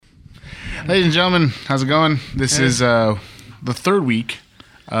Ladies and gentlemen, how's it going? This is the third week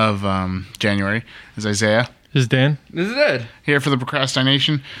of January. This is Isaiah. This is Dan. This is Ed. Here for the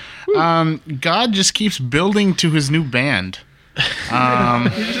procrast-i-nation. God just keeps building to his new band. You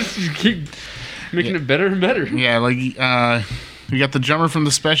just keep making it better and better. Yeah, like we got the drummer from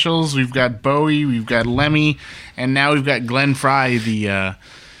the Specials, we've got Bowie, we've got Lemmy, and now we've got Glenn Frey, the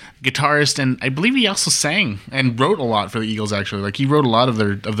guitarist, and I believe he also sang and wrote a lot for the Eagles. Actually, like he wrote a lot of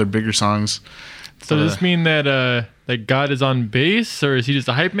their bigger songs. So does this mean that like God is on bass, or is he just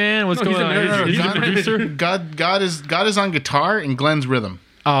a hype man? What's going on? He's a producer. God is on guitar and Glenn's rhythm.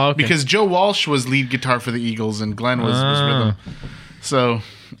 Oh, okay. Because Joe Walsh was lead guitar for the Eagles and Glenn was rhythm. So,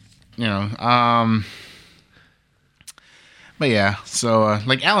 you know, but yeah, so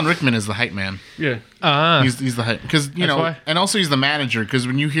like Alan Rickman is the hype man. Yeah. He's the hype because you know, why. and also he's the manager because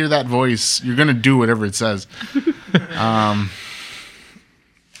when you hear that voice, you're gonna do whatever it says.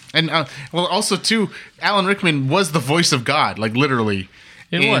 And well, also too, Alan Rickman was the voice of God, like literally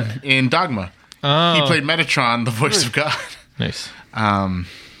In what? In Dogma. Oh. He played Metatron, the voice of God. Nice. But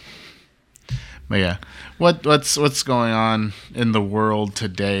yeah, what's going on in the world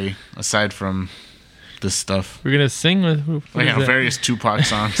today aside from this stuff? We're gonna sing with Various Tupac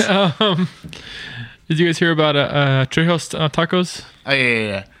songs. Did you guys hear about Trejo's tacos? Oh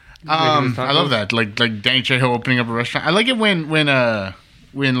yeah. I love that. Like Danny Trejo opening up a restaurant. I like it when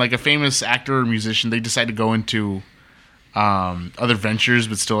like a famous actor or musician, they decide to go into other ventures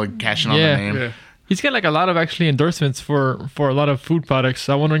but still like cashing on the name. Yeah. He's got like a lot of actually endorsements for a lot of food products.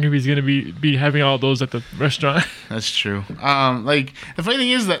 So I'm wondering if he's gonna be having all those at the restaurant. That's true. Like the funny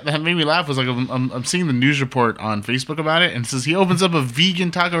thing is that made me laugh was like I'm seeing the news report on Facebook about it and it says he opens up a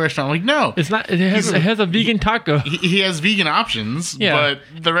vegan taco restaurant. I'm like, no, It's not. It has a vegan taco. he has vegan options, Yeah. but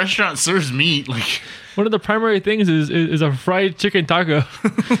the restaurant serves meat. Like One of the primary things is a fried chicken taco.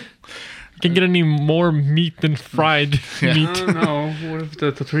 Can't get any more meat than fried Yeah. meat. I don't know. What if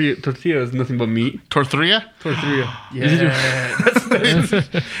the tortilla is nothing but meat? tortilla. Tortilla. Yeah.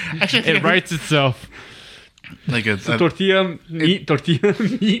 Actually, It writes itself. like a Tortilla meat. Tortilla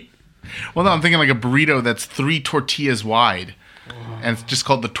meat. well, no, I'm thinking like a burrito that's 3 tortillas wide, and it's just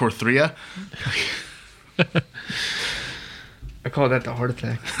called the tortilla. I call that the heart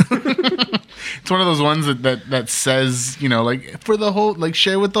attack. It's one of those ones that says, you know, like for the whole, like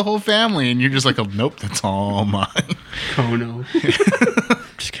share with the whole family, and you're just like, oh, nope, that's all mine. Oh no.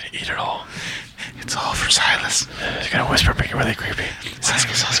 Just gonna eat it all. It's all for Silas. Just gonna whisper, make it really creepy.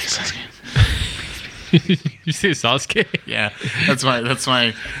 Sasuke. You say Sasuke? Yeah, that's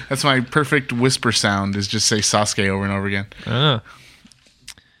my perfect whisper sound is just say Sasuke over and over again.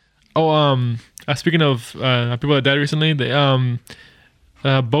 Speaking of people that died recently,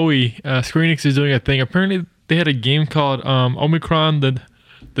 Bowie, Square Enix is doing a thing. Apparently, they had a game called Omicron, the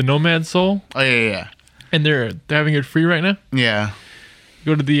Nomad Soul, Oh yeah. and they're having it free right now. Yeah.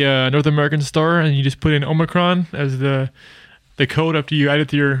 Go to the North American store and you just put in Omicron as the code after you add it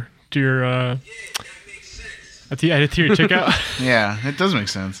to your checkout. Yeah, it does make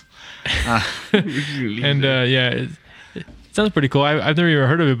sense. And it sounds pretty cool. I've never even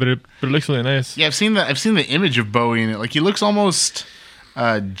heard of it, but it looks really nice. Yeah, I've seen the image of Bowie in it. Like he looks almost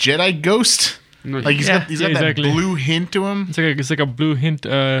Jedi Ghost. Like he's got exactly. that blue hint to him. It's like a blue hint,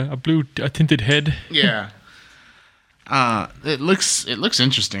 a tinted head. Yeah. It looks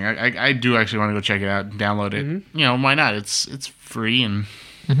interesting. I do actually want to go check it out and download it. Mm-hmm. You know, why not? It's free and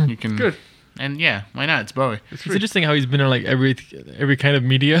you can. Good. And yeah, why not? It's Bowie. It's interesting how he's been in like every kind of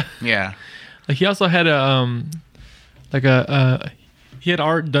media. Yeah. Like he also had he had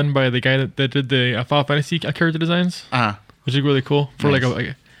art done by the guy that did the Final Fantasy character designs, which is really cool for Nice.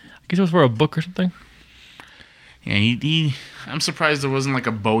 I guess it was for a book or something. Yeah, he I'm surprised there wasn't like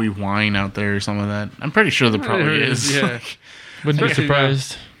a Bowie wine out there or something like that. I'm pretty sure there probably is. Yeah. Wouldn't be Especially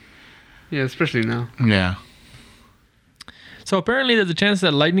surprised. Yeah, especially now. Yeah. So apparently, there's a chance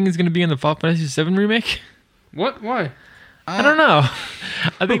that Lightning is going to be in the Final Fantasy VII remake. What? Why? I don't know.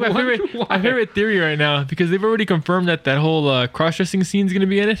 I think my Why? favorite theory right now, because they've already confirmed that whole cross-dressing scene is going to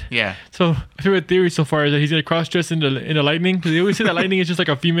be in it. Yeah. So my favorite theory so far is that he's going to cross-dress into Lightning, because they always say that Lightning is just like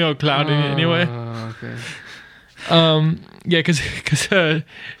a female cloud anyway. Okay. Yeah, because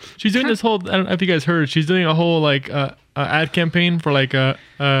she's doing this whole. I don't know if you guys heard. She's doing a whole like ad campaign for like Louis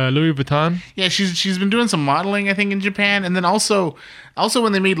Vuitton. Yeah, she's been doing some modeling, I think, in Japan, and then also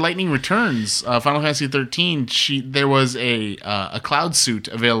when they made Lightning Returns, Final Fantasy 13, there was a cloud suit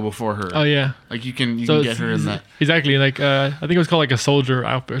available for her. Oh yeah, like you can get her in that. Exactly, like I think it was called like a soldier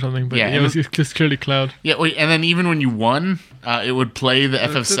outfit or something. But Yeah, it was just clearly cloud. Yeah, wait, and then even when you won, it would play the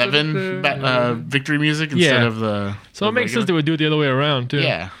FF7 victory music instead of the. So it makes sense they would do it the other way around too.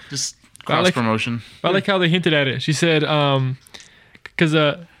 Yeah, just Cross promotion. I like how they hinted at it. She said, because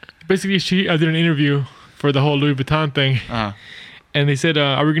basically she did an interview for the whole Louis Vuitton thing. And they said,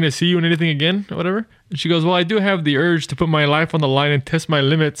 are we going to see you in anything again or whatever? And she goes, well, I do have the urge to put my life on the line and test my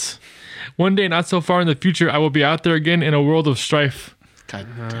limits. One day, not so far in the future, I will be out there again in a world of strife. God.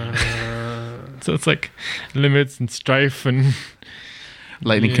 So it's like limits and strife and...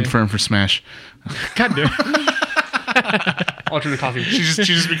 Lightning confirmed for Smash. God damn. Alternate costume. She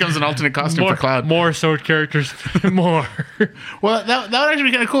just becomes an alternate costume for Cloud. More sword characters. More. Well, that would actually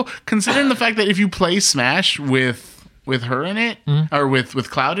be kind of cool, considering the fact that if you play Smash with her in it, or with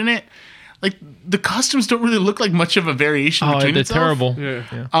Cloud in it, like the costumes don't really look like much of a variation between they're itself. terrible.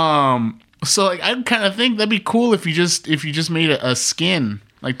 Yeah. So like I kind of think that'd be cool if you just made a skin,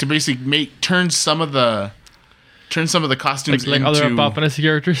 like to basically turn some of the costumes like into other Final Fantasy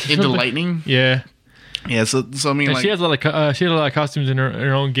characters into lightning. Yeah. Yeah, so I mean, And like she has a lot of costumes in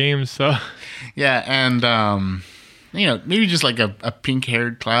her own games. So yeah, and maybe just like a pink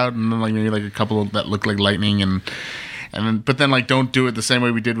haired Cloud, and then like maybe like a couple that look like lightning, and then like don't do it the same way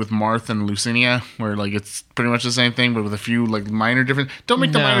we did with Marth and Lucinia, where like it's pretty much the same thing but with a few like minor differences. Don't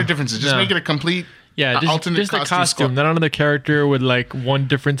make the minor differences. Just make it a complete alternate just a costume, not another character with like one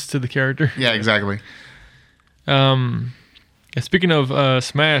difference to the character. Yeah, exactly. Speaking of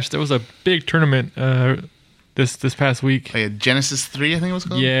Smash, there was a big tournament this past week. Like Genesis 3, I think it was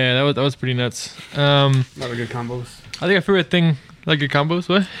called. Yeah, that was pretty nuts. Not a good combos. I think my favorite thing, like good combos,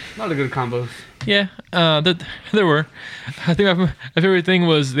 what? Not a good combos. Yeah, there were. I think my favorite thing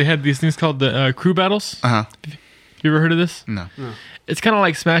was they had these things called the crew battles. You ever heard of this? No. It's kind of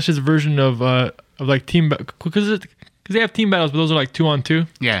like Smash's version of like team, because they have team battles, but those are like 2-on-2.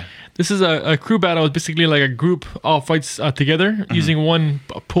 Yeah. This is a crew battle. It's basically like a group all fights together using one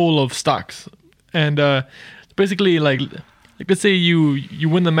pool of stocks, and basically like let's say you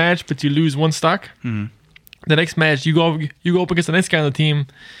win the match, but you lose one stock. The next match you go up against the next guy on the team,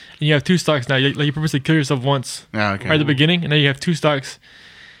 and you have 2 stocks now. You purposely kill yourself once right at the beginning, and now you have 2 stocks,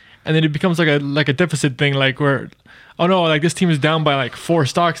 and then it becomes like a deficit thing, like where oh no, like this team is down by like 4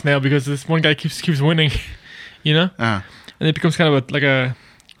 stocks now because this one guy keeps winning, and it becomes kind of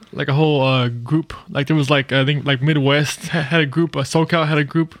like a whole group. Like there was like I think like Midwest had a group, SoCal had a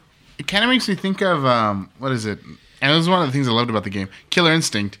group. It kind of makes me think of what is it? And it was one of the things I loved about the game, Killer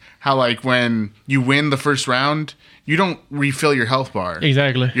Instinct. How like when you win the first round, you don't refill your health bar.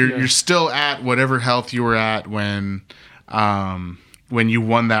 Exactly. You're still at whatever health you were at when you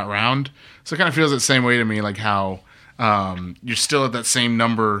won that round. So it kind of feels the same way to me, like how you're still at that same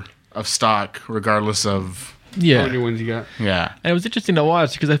number of stock regardless of how many wins you got. Yeah. And it was interesting to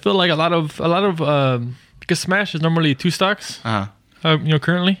watch because I feel like a lot of because Smash is normally 2 stocks.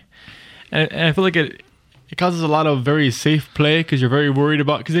 Currently, and I feel like it causes a lot of very safe play because you're very worried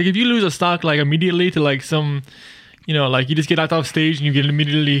about, because like if you lose a stock like immediately to like some, like you just get knocked off stage and you get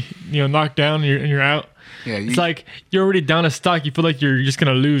immediately knocked down and you're out. Yeah, it's like you're already down a stock. You feel like you're just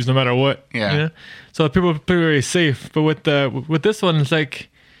gonna lose no matter what. Yeah. So people play very safe, but with this one, it's like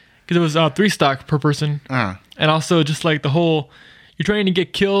because it was 3 stock per person, and also just like the whole. You're trying to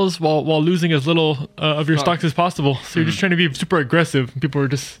get kills while losing as little of your stocks as possible. So you're just trying to be super aggressive. People are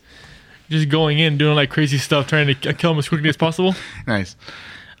just going in, doing like crazy stuff, trying to kill them as quickly as possible. Nice.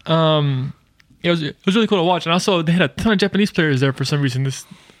 It was really cool to watch, and also they had a ton of Japanese players there for some reason.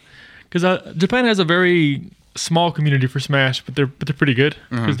 Because Japan has a very small community for Smash, but they're pretty good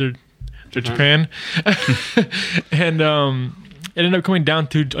because they're Japan. And it ended up coming down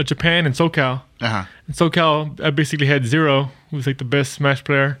to Japan and SoCal. And SoCal basically had Zero, who was like the best Smash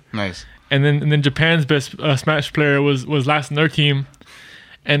player. Nice. And then Japan's best Smash player was last in their team,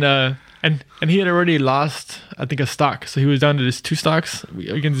 and he had already lost I think a stock, so he was down to just 2 stocks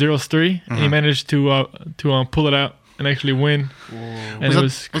against Zero's 3, and he managed to pull it out and actually win. Whoa. And it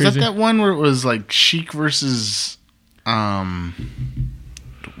was crazy. Was that one where it was like Sheik versus the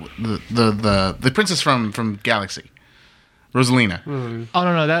princess from Galaxy? Rosalina. Oh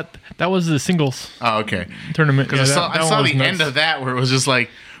no, that was the singles. Oh, okay. Tournament. Because I saw the end of that where it was just like,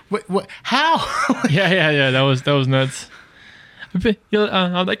 what? How? yeah. That was nuts.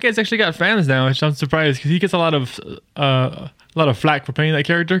 That guy's actually got fans now, which I'm surprised because he gets a lot of flack for playing that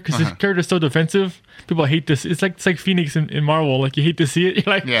character because his character is so defensive. People hate this. It's like Phoenix in Marvel. Like you hate to see it.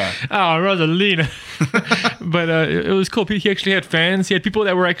 You're like, Rosalina. But it was cool. He actually had fans. He had people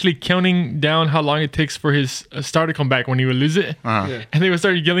that were actually counting down how long it takes for his star to come back when he would lose it. And they would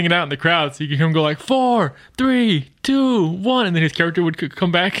start yelling it out in the crowd, so you could hear him go like 4, 3, 2, 1, and then his character would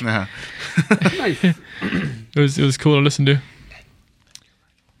come back. Nice. It was cool to listen to.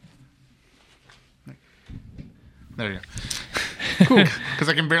 There you Cool. Because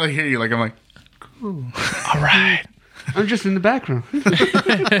I can barely hear you. Like I'm like, All right. I'm just in the background.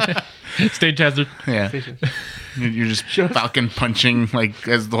 Stage hazard. yeah. You're just falcon punching like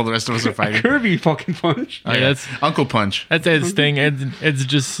as all the rest of us are fighting. Kirby fucking punch. Oh, Yeah, yeah. that's- Uncle Punch. That's Ed's thing. Ed's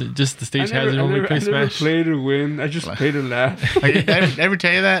just the stage hazard when we play I never Smash. play to win. I just play to laugh. Like, I ever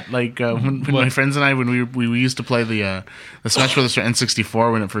tell you that? Like when my friends and I, when we used to play the Smash Brothers for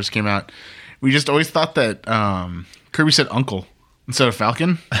N64 when it first came out, we just always thought that Kirby said Uncle instead of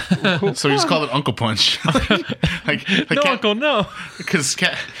Falcon, so we just called it Uncle Punch. like No, Uncle, no. because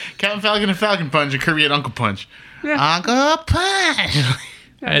Captain Falcon and Falcon Punch, and Kirby had Uncle Punch. Yeah. Uncle Punch.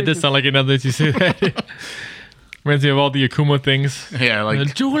 It does sound like it now that you say that. Reminds me of all the Akuma things. Yeah,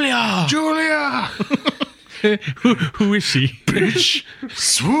 like Julia. Julia, Who is she? bitch,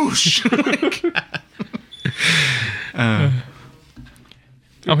 swoosh.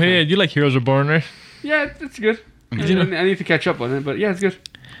 Hey, you like Heroes Reborn, right? Yeah, it's good. I need to catch up on it, but yeah, it's good.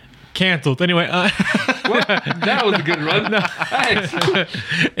 Canceled. Anyway, What? That was a good run. Thanks.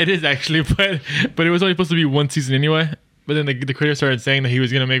 it is actually, but it was only supposed to be one season anyway. But then the creator started saying that he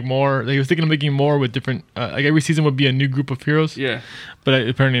was gonna make more. Like he was thinking of making more with different. Like every season would be a new group of heroes. Yeah. But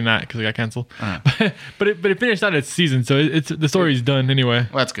apparently not because it got canceled. but it finished out its season, so it's the story's done anyway.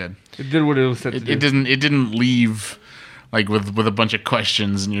 Well, that's good. It did what it was set to do. It didn't leave like with a bunch of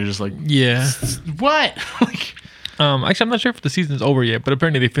questions, and you're just like, Yeah. what? Like, Actually, I'm not sure if the season's over yet, but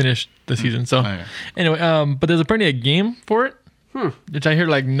apparently they finished the season. So okay. anyway, but there's apparently a game for it, which I hear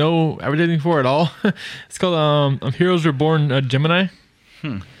like no advertising for at all. It's called Heroes Reborn Gemini.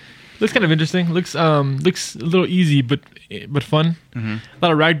 Looks kind of interesting. Looks a little easy, but fun. A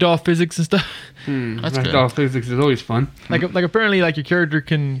lot of ragdoll physics and stuff. That's good. Ragdoll physics is always fun. like apparently like your character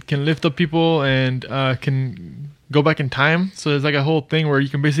can lift up people and can go back in time. So there's like a whole thing where you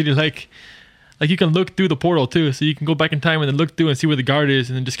can basically like you can look through the portal too. So you can go back in time and then look through and see where the guard is,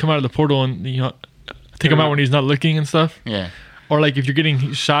 and then just come out of the portal and take him out when he's not looking and stuff. Yeah. Or like if you're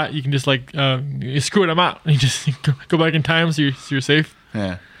getting shot, you can just like you screw him out and you just go back in time so you're safe.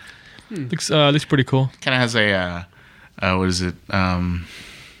 Yeah. Looks pretty cool. Kind of has a what is it?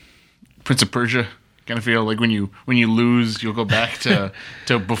 Prince of Persia kind of feel like when you lose, you'll go back to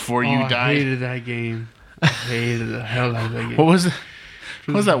before you I die. hated that game. I hated the hell out of that game. What was it?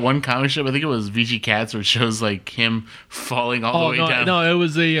 What was that one comic strip? I think it was VG Cats, where it shows like him falling all the way down. No, it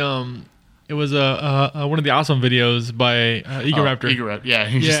was one of the awesome videos by Eagle Raptor. Eagle Raptor. Yeah,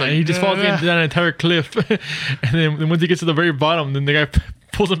 He just falls down an entire cliff, and then once he gets to the very bottom, then the guy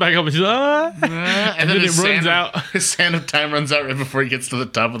pulls him back up and he's and then it runs out. His sand of time runs out right before he gets to the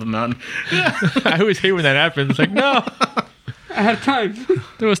top of the mountain. I always hate when that happens. It's like, no, I had time.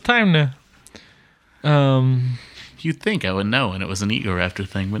 there was time now. You'd think I would know, and it was an Eagle Raptor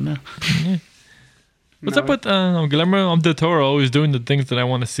thing, but no. What's up with Guillermo del Toro always doing the things that I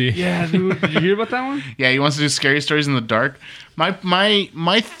want to see? Yeah, dude. Did you hear about that one? Yeah, he wants to do scary stories in the dark. My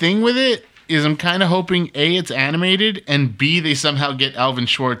thing with it is I'm kind of hoping A, it's animated, and B, they somehow get Alvin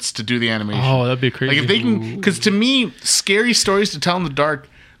Schwartz to do the animation. Oh, that'd be crazy. Like if they can, because to me, scary stories to tell in the dark,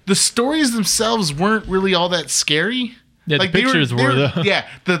 the stories themselves weren't really all that scary. Yeah, like the pictures were though. Yeah,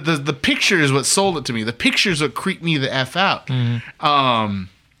 the picture is what sold it to me. The pictures what creeped me the F out.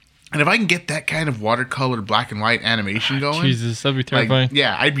 And if I can get that kind of watercolor black and white animation going, Jesus, that'd be like, terrifying.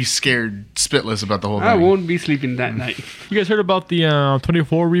 yeah, I'd be scared spitless about the whole thing. I won't be sleeping that night. You guys heard about the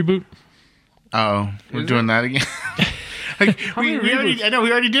 24 reboot? Oh, we're doing that again. Like, we already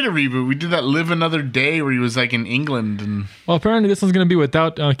did a reboot. We did that Live Another Day where he was like in England and. Well, apparently this one's gonna be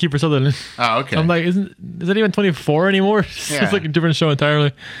without Kiefer Sutherland. Oh, okay. I'm like, is that even 24 anymore? Yeah. It's like a different show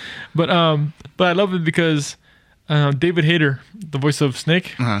entirely. But I love it because David Hayter, the voice of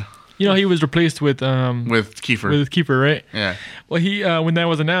Snake, you know, he was replaced with Kiefer. With Kiefer, right? Yeah. Well, he when that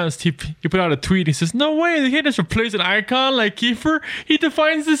was announced, he put out a tweet. He says, "No way, they can't just replace an icon like Kiefer. He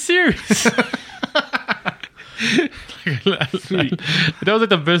defines the series." That was like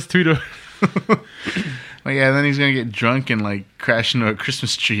the best tweet of. Well, yeah, then he's gonna get drunk and like crash into a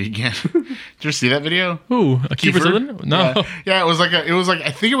Christmas tree again. Did you ever see that video? Ooh, a Kiefer Sutherland? No. Yeah, it was like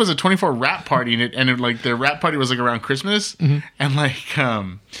I think it was a 24 rap party and it like their rap party was like around Christmas and like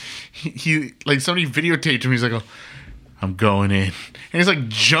he like somebody videotaped him. He's like, oh, I'm going in, and he's like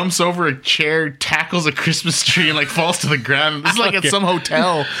jumps over a chair, tackles a Christmas tree, and like falls to the ground. This is like at some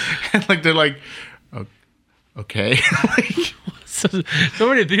hotel, and like they're like, oh, okay. Like,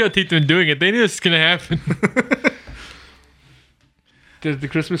 Somebody videotaped them doing it. They knew this was gonna happen. Does the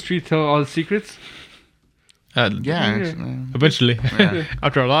Christmas tree tell all the secrets? yeah. Eventually, Yeah.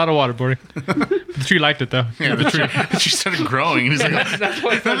 after a lot of waterboarding. The tree liked it though. Yeah, the tree. She started growing. And he's like, That's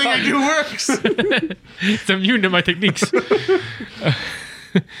why nothing I do works. It's immune to my techniques.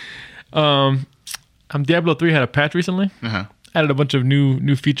 Diablo 3 had a patch recently. Uh-huh. Added a bunch of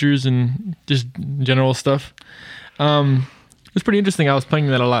new features and just general stuff. It was pretty interesting. I was playing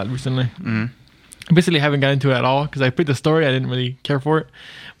that a lot recently. Mm-hmm. I basically haven't got into it at all because I played the story. I didn't really care for it.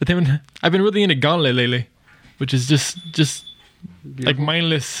 But then I've been really into Gauntlet lately, which is just like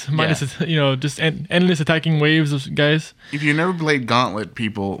mindless, just endless attacking waves of guys. If you've never played Gauntlet,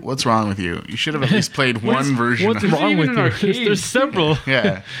 people, what's wrong with you? You should have at least played one version. What's of it. wrong with even you? an arcade. There's several.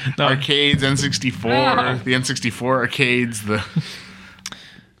 Yeah. No. Arcades, N64, the N64 arcades, the...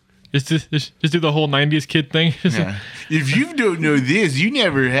 Just do the whole 90s kid thing. Yeah. If you don't know this, you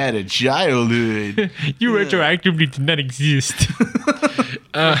never had a childhood. You retroactively did not exist.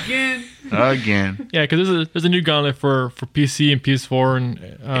 Again. Yeah, because there's a new Gauntlet for PC and PS4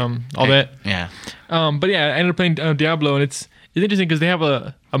 and all that. Yeah. But yeah, I ended up playing Diablo, and it's interesting because they have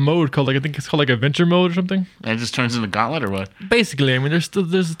a mode called I think it's called adventure mode or something. And it just turns into Gauntlet or what? Basically, I mean, there's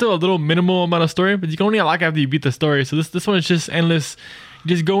still a little minimal amount of story, but you can only unlock after you beat the story. So this one is just endless.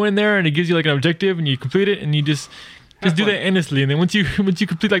 You just go in there and it gives you like an objective and you complete it and you just do that endlessly. And then once you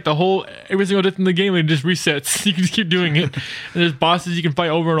complete like every single death in the game, it just resets. You can just keep doing it. And there's bosses you can fight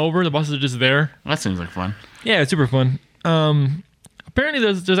over and over. The bosses are just there. That seems like fun. Yeah, it's super fun.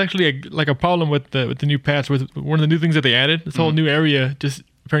 Apparently there's actually a problem with the new patch with one of the new things that they added. This whole new area just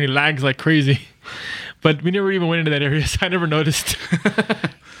apparently lags like crazy. But we never even went into that area, so I never noticed.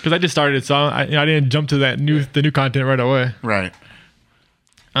 Because I just started, so I didn't jump to the new content right away. Right.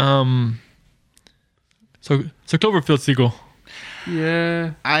 So Cloverfield sequel.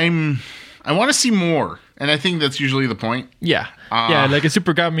 Yeah. I want to see more, and I think that's usually the point. Yeah. Like it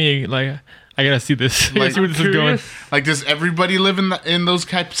super got me like I gotta see this. I gotta Like, see where this is going. Like, does everybody live in those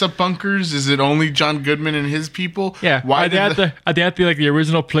types of bunkers? Is it only John Goodman and his people? Yeah. Why are they at the like the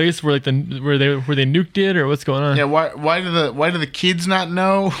original place where like where they nuked it, or what's going on? Yeah. Why do the kids not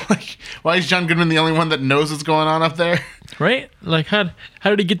know? Like, why is John Goodman the only one that knows what's going on up there? Right? Like how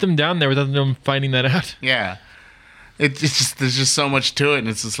did he get them down there without them finding that out? Yeah. It's just there's just so much to it, and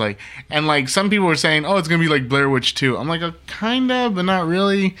it's just like, and like some people were saying, oh, it's gonna be like Blair Witch 2. I'm like, kinda, but not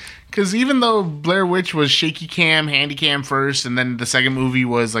really, because even though Blair Witch was shaky cam, handy cam first, and then the second movie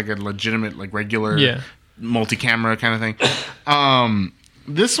was like a legitimate, like regular, multi-camera kind of thing.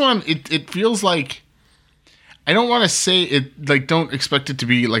 This one, it feels like, I don't want to say it, like, don't expect it to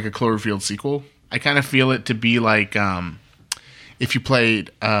be like a Cloverfield sequel. I kind of feel it to be like, if you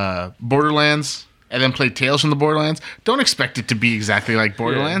played Borderlands and then played Tales from the Borderlands, don't expect it to be exactly like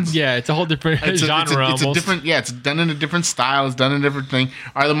Borderlands. Yeah, it's a whole different genre. It's a different, it's done in a different style. It's done in a different thing.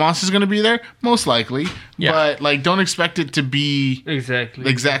 Are the monsters going to be there? Most likely. Yeah. But like, don't expect it to be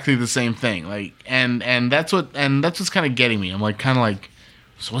Exactly the same thing. Like, and that's what's kind of getting me. I'm like, kind of like,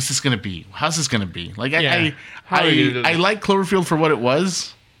 so what's this going to be? How's this going to be? Like, I like Cloverfield for what it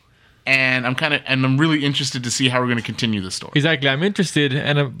was. And I'm really interested to see how we're going to continue the story. Exactly, I'm interested,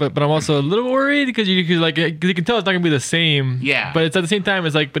 but I'm also a little worried because you can tell it's not going to be the same. Yeah. But it's at the same time,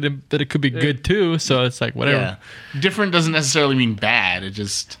 it's like, but it could be good too. So it's like whatever. Yeah. Different doesn't necessarily mean bad. It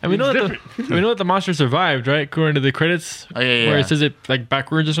just. And we know that the monster survived, right? According to the credits. Oh yeah. Where it says it like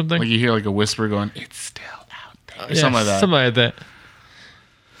backwards or something. Like you hear like a whisper going, "It's still out there." Something like that. Something like that.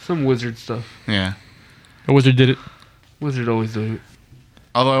 Some wizard stuff. Yeah. A wizard did it. Wizard always do it.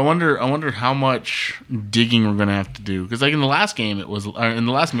 Although I wonder how much digging we're gonna have to do, because like in the last game in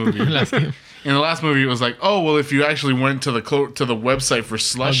the last movie, in the last movie it was like, oh well, if you actually went to the website for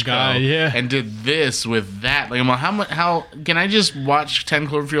Slushco and did this with that, like, how can I just watch 10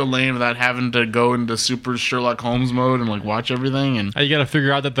 Cloverfield Lane without having to go into super Sherlock Holmes mode and like watch everything? And you gotta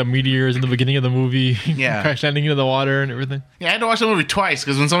figure out that the meteor is in the beginning of the movie, crash landing into the water and everything. Yeah, I had to watch the movie twice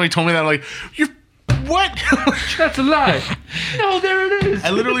because when somebody told me that, I'm like, you're. What? That's a lie. No, there it is.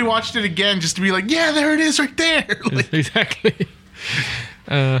 I literally watched it again just to be like, yeah, there it is right there. Like, exactly.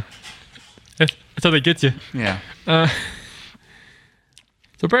 That's how they get you. Yeah. So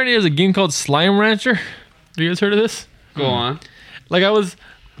apparently there's a game called Slime Rancher. Have you guys heard of this? Go on. Like I was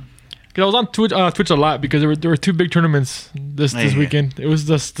on Twitch a lot because there were two big tournaments this weekend. It was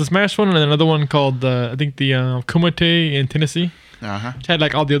the Smash one and another one called I think the Kumite in Tennessee. It had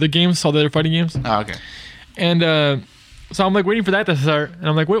like all the other games, all the other fighting games. Oh, okay. And so I'm like waiting for that to start, and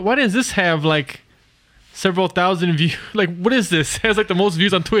I'm like, why does this have like several thousand views? Like, what is this? It has like the most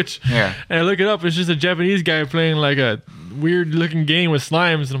views on Twitch. Yeah. And I look it up, it's just a Japanese guy playing like a weird looking game with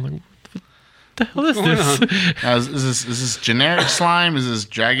slimes, and I'm like, what the hell is What's this? going Now, is this generic slime? Is this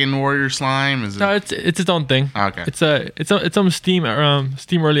Dragon Warrior slime? Is it? No, it's its own thing. Okay. It's some Steam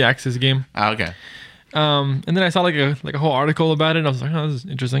early access game. Okay. And then I saw like a whole article about it, and I was like, oh, this is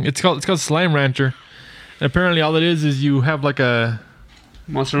interesting. It's called Slime Rancher, and apparently all it is you have like a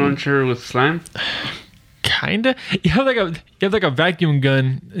Monster Rancher with slime. kinda you have like a vacuum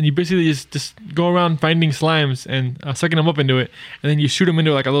gun, and you basically just go around finding slimes and sucking them up into it, and then you shoot them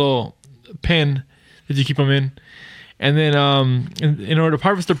into like a little pen that you keep them in, and then in order to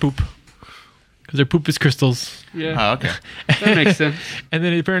harvest their poop, because their poop is crystals. Yeah, Oh, okay. that makes sense. And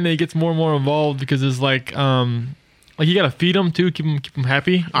then apparently it gets more and more involved because there's like you gotta feed them too, keep them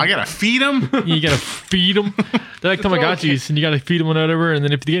happy. I gotta feed them. You gotta feed them. They're like Tamagotchis, and you gotta feed them and whatever. And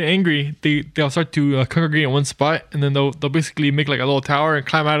then if they get angry, they'll start to congregate in one spot, and then they'll basically make like a little tower and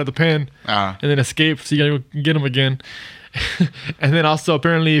climb out of the pen, and then escape. So you gotta go get them again. And then also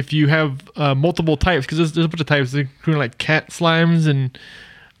apparently if you have multiple types, because there's a bunch of types, including like cat slimes and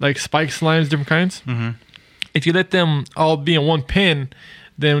like spike slimes, different kinds. Mm-hmm. If you let them all be in one pen,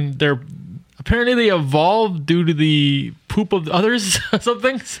 then apparently they evolve due to the poop of others or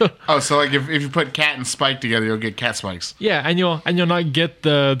something. So so like if you put cat and spike together, you'll get cat spikes. yeah, and you'll not get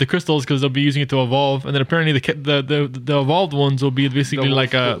the crystals because they'll be using it to evolve, and then apparently the evolved ones will be basically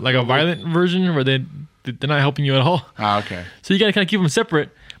like a violent version where they're not helping you at all. Oh, okay. So you gotta kind of keep them separate.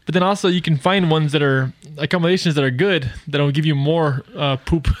 But then also you can find ones that are combinations that are good that'll give you more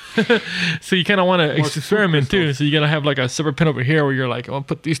poop. So you kind of want to experiment too. So you gotta have like a separate pen over here where you're like, I'll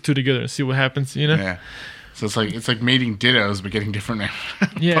put these two together and see what happens. You know? Yeah. So it's like mating dittos but getting different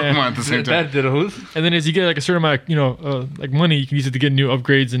Yeah. Pokemon at the same time. That dittos. And then as you get like a certain amount, like money, you can use it to get new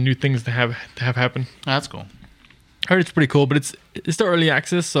upgrades and new things to have happen. That's cool. I heard it's pretty cool, but it's still early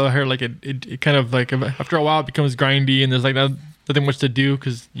access. So I heard like it kind of like after a while it becomes grindy and there's like nothing much to do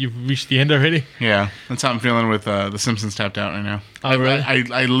because you've reached the end already. Yeah, that's how I'm feeling with The Simpsons tapped out right now. Oh, really?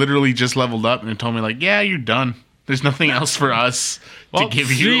 I literally just leveled up and it told me like, yeah, you're done. There's nothing else for us to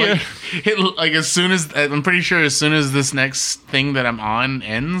give you. Like as soon as I'm pretty sure as soon as this next thing that I'm on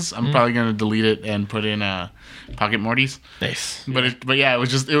ends, I'm probably gonna delete it and put in Pocket Mortys. Nice. But yeah,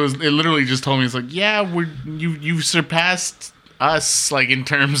 it literally just told me it's like, yeah, you've surpassed us like in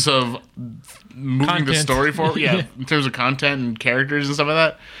terms of moving the story forward. Yeah, in terms of content and characters and stuff like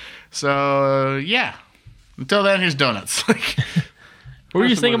that. So yeah, until then, here's donuts. What were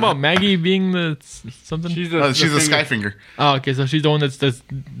you saying about Maggie being the something? She's the Skyfinger. Oh, okay, so she's the one that's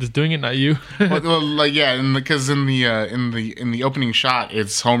doing it, not you. well, like yeah, because in the opening shot,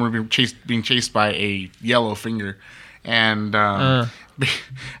 it's Homer being chased by a yellow finger, and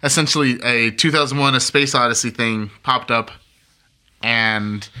essentially a 2001: A Space Odyssey thing popped up,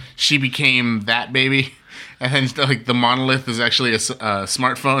 and she became that baby. And then like the monolith is actually a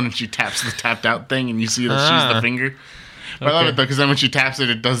smartphone, and she taps the tapped out thing, and you see that she's the finger. But I love it though, because then when she taps it,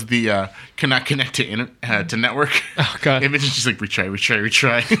 it does the cannot connect to network. Oh god! Image is just like retry.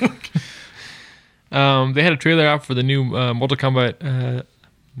 They had a trailer out for the new Mortal Kombat.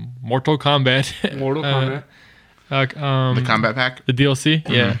 Mortal Kombat. The combat pack. The DLC.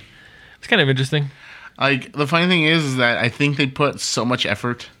 Mm-hmm. Yeah, it's kind of interesting. Like the funny thing is that I think they put so much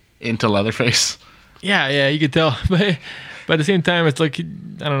effort into Leatherface. Yeah, you could tell, but at the same time, it's like I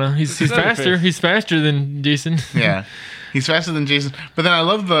don't know. He's faster. He's faster than Jason. Yeah. He's faster than Jason. But then I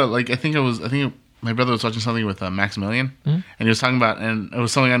love I think my brother was watching something with Maximilian, and he was talking about, and it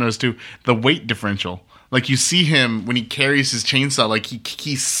was something I noticed too, the weight differential. Like you see him when he carries his chainsaw, like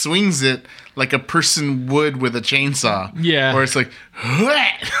he swings it like a person would with a chainsaw. Yeah. Where it's like,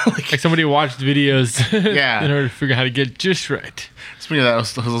 like somebody watched videos. Yeah. In order to figure out how to get it just right. Speaking of that, I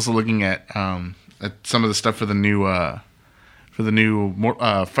was also looking at some of the stuff for the new Friday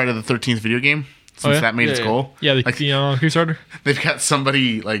the 13th video game. Since that made its goal. Yeah, the Kickstarter. They've got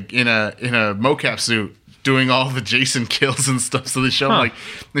somebody like in a mocap suit doing all the Jason kills and stuff. So they show him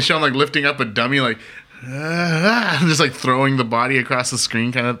like lifting up a dummy like and just like throwing the body across the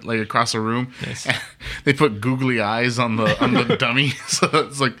screen, kind of like across a room. Nice. They put googly eyes on the dummy, so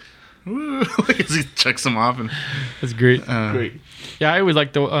it's like as he checks them off. And that's great. Great. Yeah, I always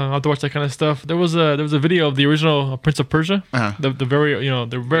like to watch that kind of stuff. There was a video of the original Prince of Persia, the very original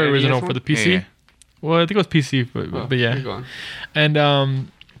for the PC. Yeah. Well, I think it was PC, but yeah.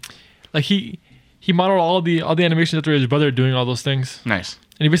 And like he modeled all the animations after his brother doing all those things. Nice.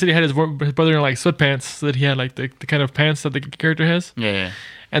 And he basically had his brother in like sweatpants, so that he had like the kind of pants that the character has. Yeah.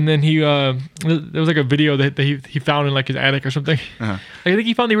 And then there was like a video that he found in like his attic or something. Like, I think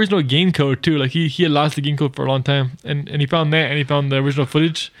he found the original game code too. Like he had lost the game code for a long time, and he found that, and he found the original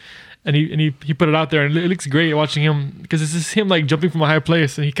footage. and he put it out there, and it looks great watching him because it's just him like jumping from a high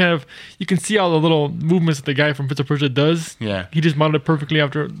place, and he kind of you can see all the little movements that the guy from Prince of Persia does. Yeah. He just modeled it perfectly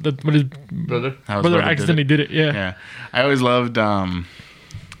after when his Brother. How his brother brother accidentally did it. Yeah. Yeah, I always loved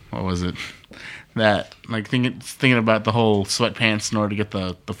what was it? That like thinking about the whole sweatpants in order to get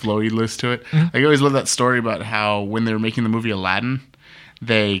the flowy list to it. Mm-hmm. I always love that story about how when they were making the movie Aladdin,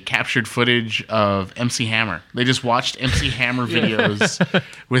 they captured footage of MC Hammer. They just watched MC Hammer videos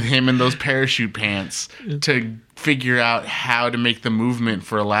with him in those parachute pants to figure out how to make the movement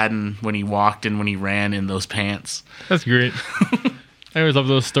for Aladdin when he walked and when he ran in those pants. That's great. I always love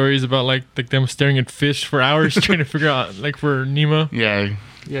those stories about like them staring at fish for hours trying to figure out like for Nemo. Yeah.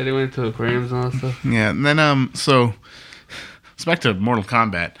 Yeah, they went to aquariums and all that stuff. Yeah, and then so it's back to Mortal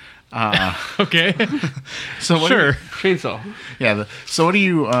Kombat. Okay. So what Sure. Chainsaw. So what do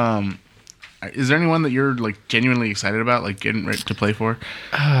you is there anyone that you're like genuinely excited about, like getting ready to play for?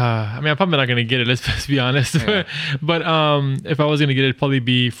 I mean, I'm probably not gonna get it. Let's be honest. Yeah. But if I was gonna get it, it'd probably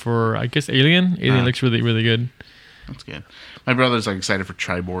be for I guess Alien. Alien looks really really good. That's good. My brother's like excited for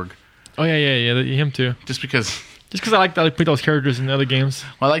Triborg. Oh yeah. Him too. Just because I like that I played those characters in the other games.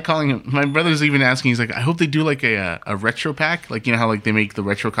 I like calling him. My brother's even asking. He's like, I hope they do like a retro pack, like you know how like they make the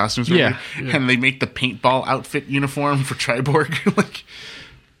retro costumes, for Yeah. everybody? And they make the paintball outfit uniform for Triborg. Like,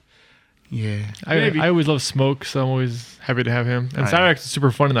 yeah, I always love Smoke, so I'm always happy to have him. And I- Cyrax is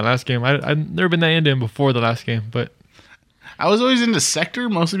super fun in the last game. I've never been that into him before the last game, but I was always into Sector,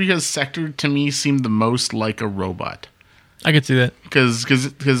 mostly because Sector to me seemed the most like a robot. I could see that. Because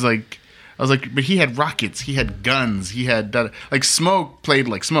like I was like, but he had rockets, he had guns, he had like Smoke played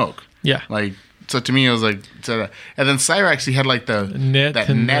like Smoke. Yeah. Like so to me, I was like, and then Cyrax, he had like the Net that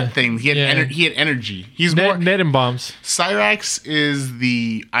and net the- thing. He had yeah. he had energy. He's more Net and bombs. Cyrax is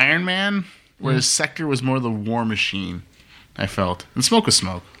the Iron Man, whereas Sector was more the War Machine. I felt, and Smoke was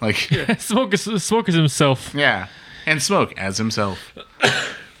Smoke. Like Smoke is himself. yeah, and Smoke as himself.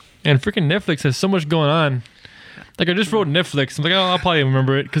 And freaking Netflix has so much going on. Like I just wrote Netflix. I'm like, oh, I'll probably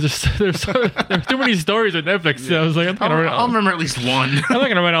remember it because there's too many stories with Netflix. Yeah. I was like, I'll remember at least one. I'm not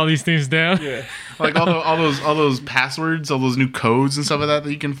gonna write all these things down. Yeah. Like all those passwords, all those new codes and stuff like that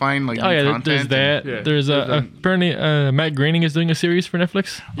you can find. Like Oh new yeah, content there's that. Yeah. There's apparently Matt Groening is doing a series for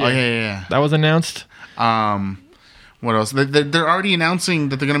Netflix. Oh yeah. That was announced. What else? They're already announcing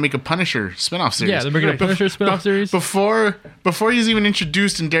that they're gonna make a Punisher spinoff series. Yeah, they're making a Punisher spin-off series. Before he's even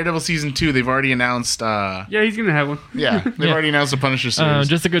introduced in Daredevil season 2, they've already announced. Yeah, he's gonna have one. Yeah, they've Yeah. already announced a Punisher series.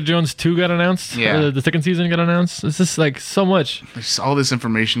 Jessica Jones 2 got announced. Yeah. The second season got announced. It's just like so much. There's all this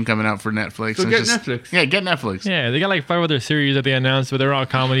information coming out for Netflix. So and get it's just- Netflix. Yeah, get Netflix. Yeah, they got like 5 other series that they announced, but they're all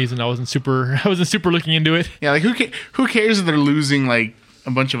comedies, and I wasn't super looking into it. Yeah, like who cares if they're losing like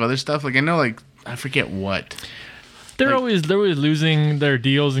a bunch of other stuff? Like I know, like I forget what. They're always losing their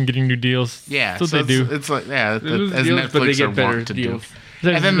deals and getting new deals. Yeah, that's what they do. It's like They lose as deals, Netflix but they are get better wont to deals. do.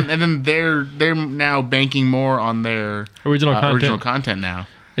 And then they're now banking more on their Original content. content now.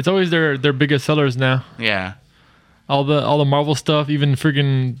 It's always their biggest sellers now. Yeah. All the Marvel stuff, even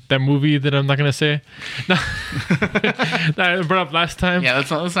friggin' that movie that I'm not gonna say. No. that I brought up last time. Yeah,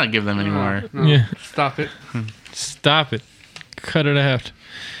 let's not give them any more. No, Yeah. Stop it. Stop it. Cut it out.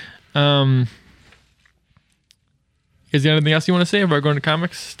 Is there anything else you want to say about going to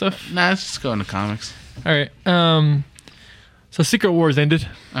comics stuff? Nah, let's just go into comics. All right. So Secret Wars ended.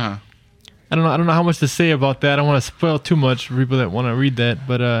 Uh-huh. I don't know how much to say about that. I don't want to spoil too much for people that want to read that,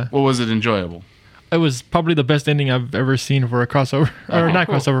 but Well, was it enjoyable? it was probably the best ending I've ever seen for a crossover, or Okay, not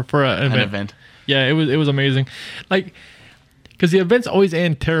cool. crossover, for an event. An event. Yeah, it was amazing. Like, because the events always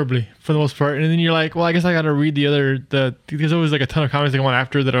end terribly for the most part, and then you're like, well, I guess I got to read there's always like a ton of comics that come on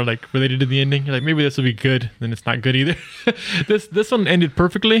after that are like related to the ending. You're like, maybe this will be good, then it's not good either. This one ended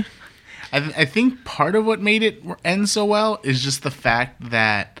perfectly. I think part of what made it end so well is just the fact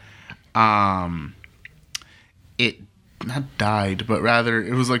that it not died, but rather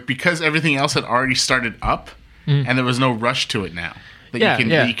it was like because everything else had already started up and there was no rush to it now. That Yeah,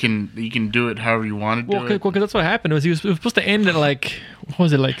 yeah. you can do it however you want to Well, do it. because that's what happened. It was supposed to end at like, what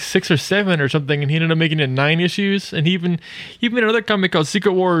was it, like 6 or 7 or something, and he ended up making it 9 issues. And he made another comic called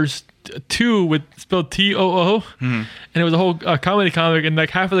Secret Wars 2 with spelled TOO, and it was a whole comedy comic, and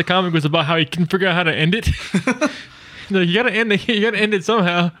like half of the comic was about how he couldn't figure out how to end it. Like, you gotta end it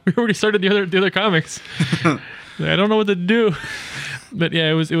somehow. We already started the other comics. I don't know what to do, but yeah,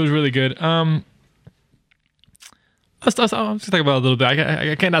 it was really good. I'll just talk about it a little bit.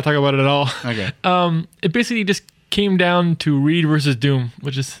 I can't not talk about it at all. Okay. It basically just came down to Reed versus Doom,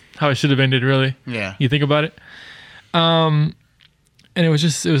 which is how it should have ended, really. Yeah. You think about it. And it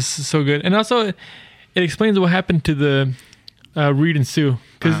was so good. And also, it explains what happened to the Reed and Sue,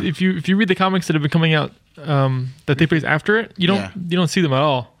 because if you read the comics that have been coming out that take place after it, you don't see them at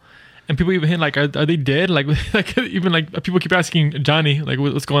all. And people even hint like, are they dead? Like, even like people keep asking Johnny like,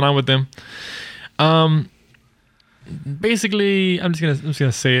 what's going on with them? Basically, I'm just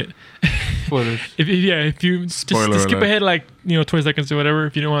gonna say it. Spoilers. if you just skip ahead like 20 seconds or whatever,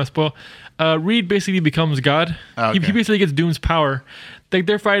 if you don't want to spoil. Reed basically becomes God. Okay. He basically gets Doom's power. Like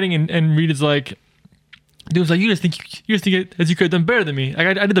they're fighting, and Reed is like, Doom's like, you just think it as you could have done better than me.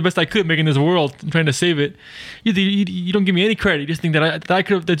 Like I did the best I could making this world, trying to save it. You don't give me any credit. You just think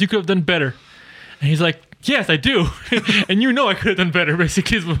that you could have done better. And he's like, yes, I do, and I could have done better.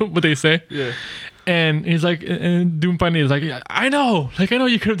 Basically, is what they say. Yeah. And he's like, and Doom finally is like, I know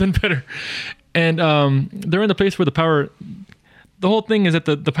you could have done better. And they're in the place where the power. The whole thing is that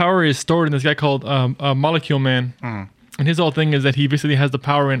the power is stored in this guy called Molecule Man, and his whole thing is that he basically has the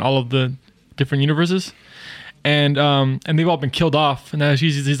power in all of the different universes, and they've all been killed off, and now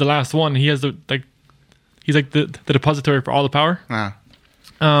he's the last one. He has he's like the depository for all the power.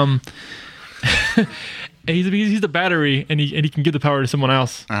 And he's the battery, and he can give the power to someone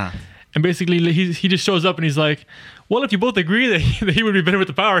else. And basically, he just shows up and he's like, well, if you both agree that he would be better with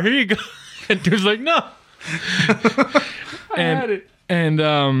the power, here you go. And Dude's like, no.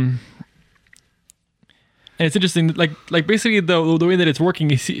 And it's interesting, like basically the way that it's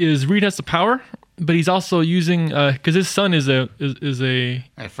working is Reed has the power, but he's also using because his son is a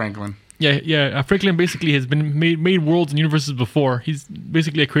Franklin. Yeah. Franklin basically has been made worlds and universes before. He's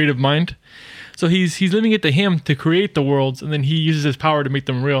basically a creative mind, so he's leaving it to him to create the worlds, and then he uses his power to make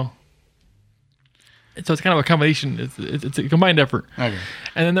them real. So it's kind of a combination. It's a combined effort. Okay.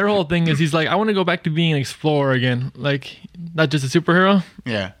 And then their whole thing is he's like, I want to go back to being an explorer again, like not just a superhero.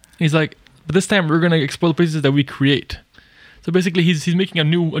 Yeah. He's like, but this time we're gonna explore the places that we create. So basically, he's making a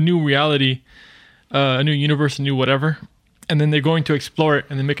new reality, a new universe, a new whatever, and then they're going to explore it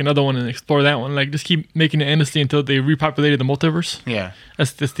and then make another one and explore that one. Like just keep making it endlessly until they repopulated the multiverse. Yeah.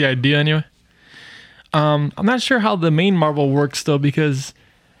 That's the idea anyway. I'm not sure how the main Marvel works though, because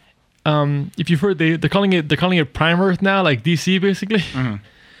if you've heard, they're calling it Prime Earth now, like DC basically.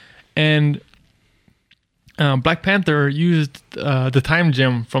 And Black Panther used the time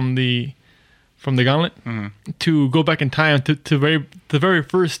gem from the Gauntlet to go back in time to the very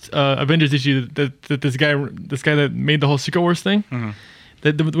first Avengers issue that this guy that made the whole Secret Wars thing.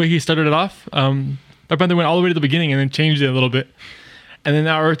 The way he started it off, Black Panther went all the way to the beginning and then changed it a little bit, and then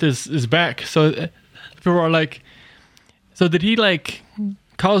now Earth is back. So people are like, so did he like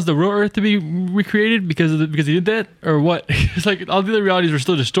cause the real Earth to be recreated because he did that, or what? It's like all the other realities were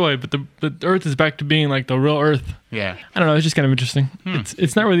still destroyed, but the Earth is back to being like the real Earth. Yeah. I don't know. It's just kind of interesting.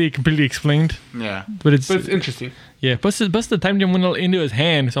 It's not really completely explained. Yeah. But it's interesting. Yeah. Plus the time gem went into his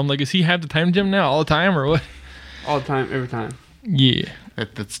hand, so I'm like, does he have the time gem now all the time or what? All the time, every time. Yeah.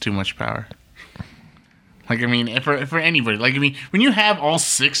 That's too much power. Like, I mean, for anybody, like, I mean, when you have all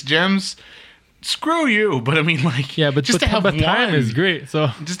 6 gems, screw you. But I mean, like, yeah, but just to have one, time is great. So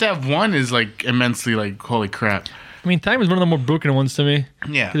just to have one is like immensely like, holy crap. I mean, time is one of the more broken ones to me.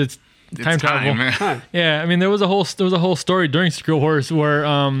 Yeah, 'cause it's time travel. Yeah, I mean, there was a whole story during Secret Wars where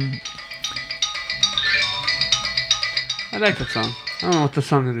I like that song. I don't know what the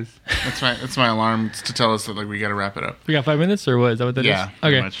song it is. That's my alarm to tell us that like we got to wrap it up. We got 5 minutes, or what is that? What that is? Yeah.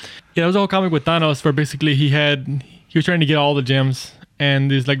 Okay. Much. Yeah, there was a whole comic with Thanos where basically he was trying to get all the gems,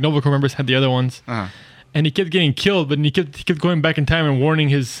 and these like Nova Corps members had the other ones, and he kept getting killed, but he kept going back in time and warning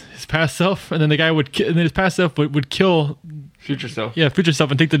his past self, and then the guy and then his past self would kill future self. Yeah, future self,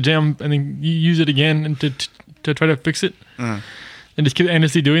 and take the gem and then use it again and to try to fix it, and just keep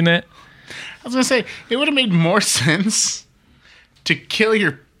endlessly doing that. I was gonna say it would have made more sense to kill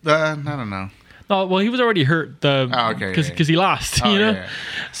your. I don't know. No, well, he was already hurt. Because he lost, you know. Yeah.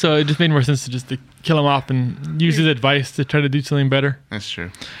 So it just made more sense to kill him off and use his advice to try to do something better. That's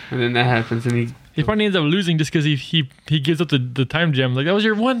true. And then that happens, and he probably ends up losing just because he gives up the time gem. Like, that was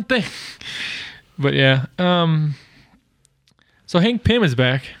your one thing. But yeah. So Hank Pym is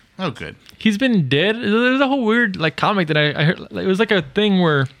back. Oh, good. He's been dead. There's a whole weird like comic that I heard. Like, it was like a thing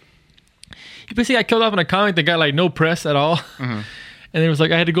where he basically got killed off in a comic that got like no press at all. And it was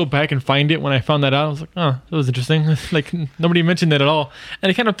like I had to go back and find it when I found that out. I was like, oh, that was interesting. Like nobody mentioned that at all, and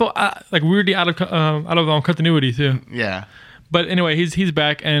it kind of felt like weirdly out of continuity too. Yeah. But anyway, he's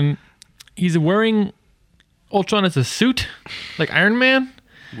back and he's wearing Ultron as a suit, like Iron Man.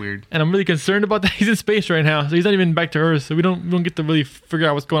 Weird. And I'm really concerned about that. He's in space right now, so he's not even back to Earth. So we don't get to really figure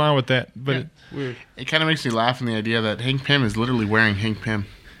out what's going on with that. But yeah. Weird. It kind of makes me laugh in the idea that Hank Pym is literally wearing Hank Pym.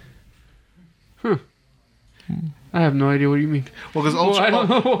 I have no idea what you mean. Well, because I don't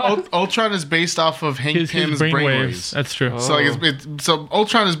know. Ultron is based off of Hank Pym's brainwaves. That's true. So so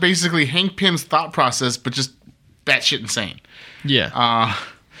Ultron is basically Hank Pym's thought process, but just batshit insane. Yeah.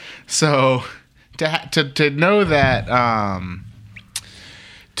 So to know that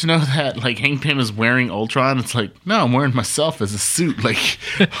like Hank Pym is wearing Ultron, it's like, no, I'm wearing myself as a suit. Like,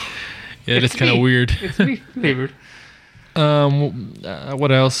 Yeah, that's kind of weird. It's me flavored.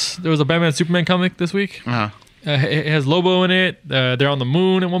 What else? There was a Batman Superman comic this week. It has Lobo in it. They're on the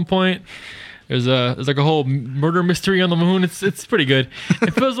moon at one point. There's like a whole murder mystery on the moon. It's pretty good.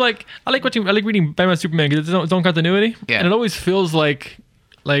 It feels like I like reading Batman Superman because it's its own continuity. Yeah. And it always feels like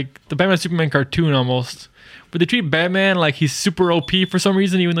the Batman Superman cartoon almost. But they treat Batman like he's super OP for some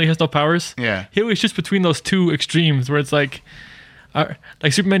reason, even though he has no powers. Yeah. He always shifts between those two extremes where it's like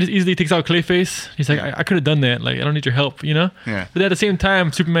Superman just easily takes out Clayface. He's like, I could have done that. Like, I don't need your help, you know? Yeah. But at the same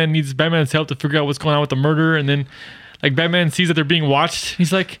time, Superman needs Batman's help to figure out what's going on with the murder. And then, like, Batman sees that they're being watched.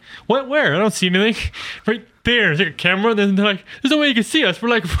 He's like, what? Where? I don't see anything. Right there. There's like a camera. Then they're like, there's no way you can see us. We're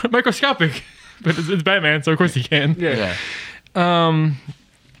like microscopic. But it's Batman, so of course he can. Yeah. That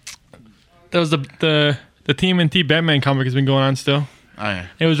was the TMNT Batman comic has been going on still. Oh yeah.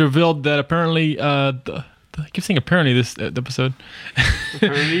 It was revealed that apparently, I keep saying apparently this episode.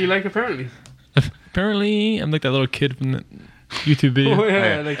 Apparently. Apparently, I'm like that little kid from the YouTube video. Oh,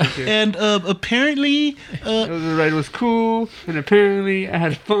 yeah, I like that too. And apparently, The ride was cool, and apparently I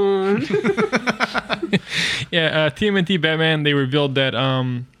had fun. Yeah, TMNT Batman, they revealed that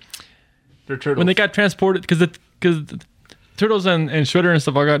They're turtles. when they got transported, because the Turtles and Shredder and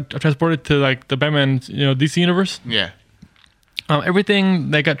stuff all got transported to like the Batman, DC universe. yeah.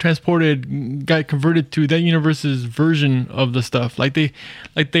 Everything that got transported got converted to that universe's version of the stuff. They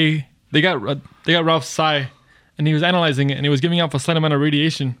got Ralph Sai, and he was analyzing it, and he was giving off a slight amount of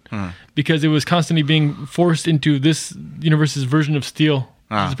radiation because it was constantly being forced into this universe's version of steel.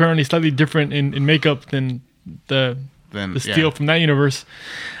 It's apparently slightly different in makeup than the steel from that universe.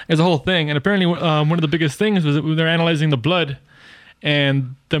 It's a whole thing, and apparently one of the biggest things was that when they're analyzing the blood,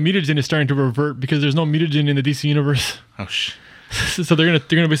 and the mutagen is starting to revert because there's no mutagen in the DC universe. Oh So they're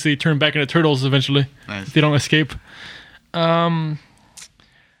gonna basically turn back into turtles eventually. Nice. If they don't escape.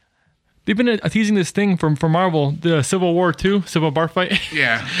 They've been teasing this thing from Marvel, the Civil War 2, Civil Bar Fight.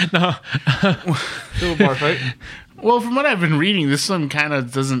 Yeah. No. Civil Bar Fight. Well, from what I've been reading, this one kind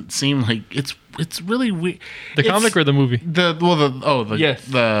of doesn't seem like it's really weird. The comic or the movie? Yes.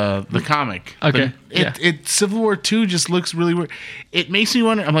 The comic. Okay. Civil War 2 just looks really weird. It makes me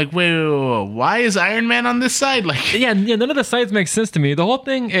wonder. I'm like, wait, why is Iron Man on this side? Like, Yeah, none of the sides make sense to me. The whole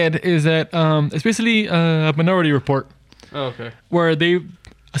thing, Ed, is that it's basically a Minority Report Oh, okay. where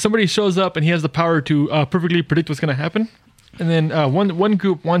somebody shows up and he has the power to perfectly predict what's going to happen. And then one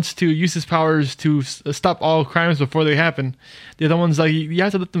group wants to use his powers to stop all crimes before they happen. The other one's like, you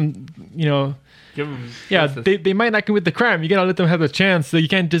have to let them, Give them they might not commit the crime. You gotta let them have the chance. So you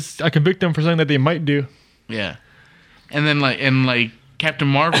can't just convict them for something that they might do. yeah. And then like Captain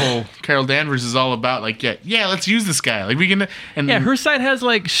Marvel, Carol Danvers is all about like, yeah, let's use this guy. Like we can. And Yeah, her side has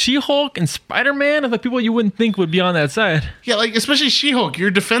like She-Hulk and Spider-Man of like people you wouldn't think would be on that side. yeah, like especially She-Hulk. You're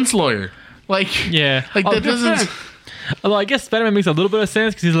a defense lawyer. Like Yeah. like that doesn't. Although I guess Spider-Man makes a little bit of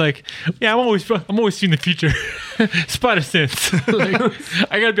sense because he's like, yeah, I'm always seeing the future. Spider sense. Like,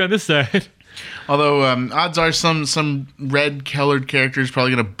 I gotta be on this side. Although odds are some red-colored character is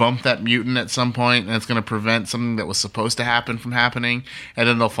probably going to bump that mutant at some point, and it's going to prevent something that was supposed to happen from happening, and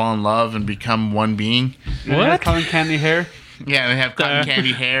then they'll fall in love and become one being. What? Cotton candy hair. Yeah, they have cotton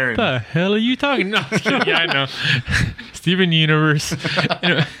candy hair. And, The hell are you talking? No, just kidding. Yeah, I know. Steven Universe.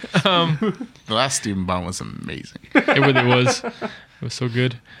 Anyway, the last Steven Bond was amazing. it really was. It was so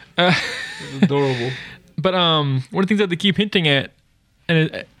good. Adorable. But one of the things that they keep hinting at,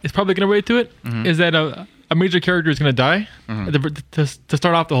 and it's probably going to relate to it, is that a major character is going to die to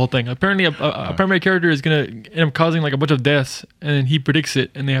start off the whole thing. Apparently, a primary character is going to end up causing like a bunch of deaths, and then he predicts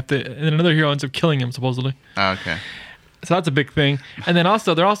it, and and then another hero ends up killing him supposedly. Oh, okay. So that's a big thing. And then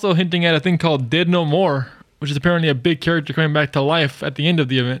they're also hinting at a thing called Dead No More, which is apparently a big character coming back to life at the end of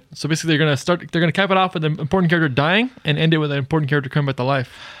the event. So basically, they're gonna cap it off with an important character dying and end it with an important character coming back to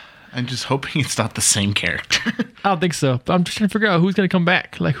life. I'm just hoping it's not the same character. I don't think so. But I'm just trying to figure out who's gonna come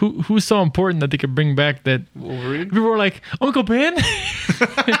back. Like who's so important that they could bring back that Wolverine. people were like, Uncle Ben?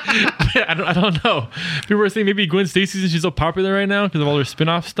 I don't know. People were saying maybe Gwen Stacy since she's so popular right now because of all her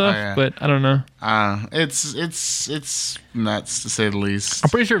spin-off stuff, yeah. but I don't know. It's nuts to say the least. I'm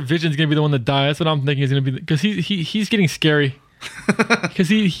pretty sure Vision's gonna be the one that dies. That's what I'm thinking is gonna be because he's getting scary. Because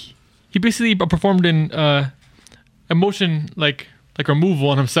he basically performed in emotion like removal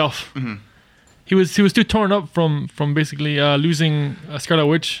on himself. Mm-hmm. he was too torn up from basically losing Scarlet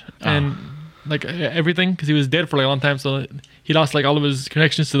Witch and like everything, because he was dead for like a long time, so he lost like all of his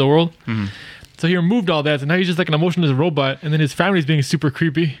connections to the world. So he removed all that, and now he's just like an emotionless robot, and then his family's being super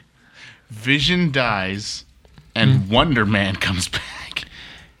creepy. Vision dies, and Wonder Man comes back.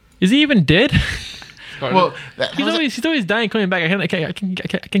 Is he even dead? Well, He's always dying, coming back. I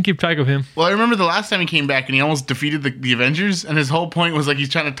can't keep track of him. Well, I remember the last time he came back and he almost defeated the Avengers, and his whole point was like he's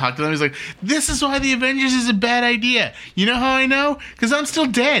trying to talk to them. He's like, "This is why the Avengers is a bad idea. You know how I know? Because I'm still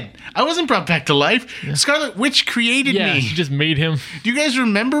dead. I wasn't brought back to life. Yeah. Scarlet Witch created yeah, me. She just made him. Do you guys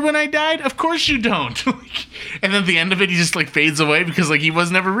remember when I died? Of course you don't." And then at the end of it, he just like fades away because like he was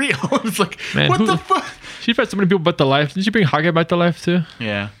never real. It's like, man, what the fuck? She brought so many people back to life. Didn't she bring Hawkeye back to life too?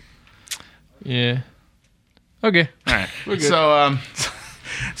 Yeah. Yeah. Okay. All right.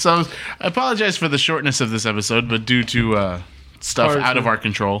 So I apologize for the shortness of this episode, but due to stuff out of our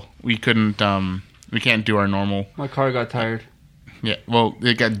control, we couldn't. We can't do our normal. My car got tired. Yeah. Well,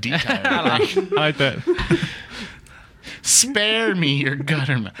 it got de-tired. I like that. Spare me your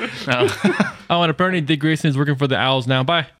gutter. No. Oh, and apparently Dick Grayson is working for the Owls now. Bye.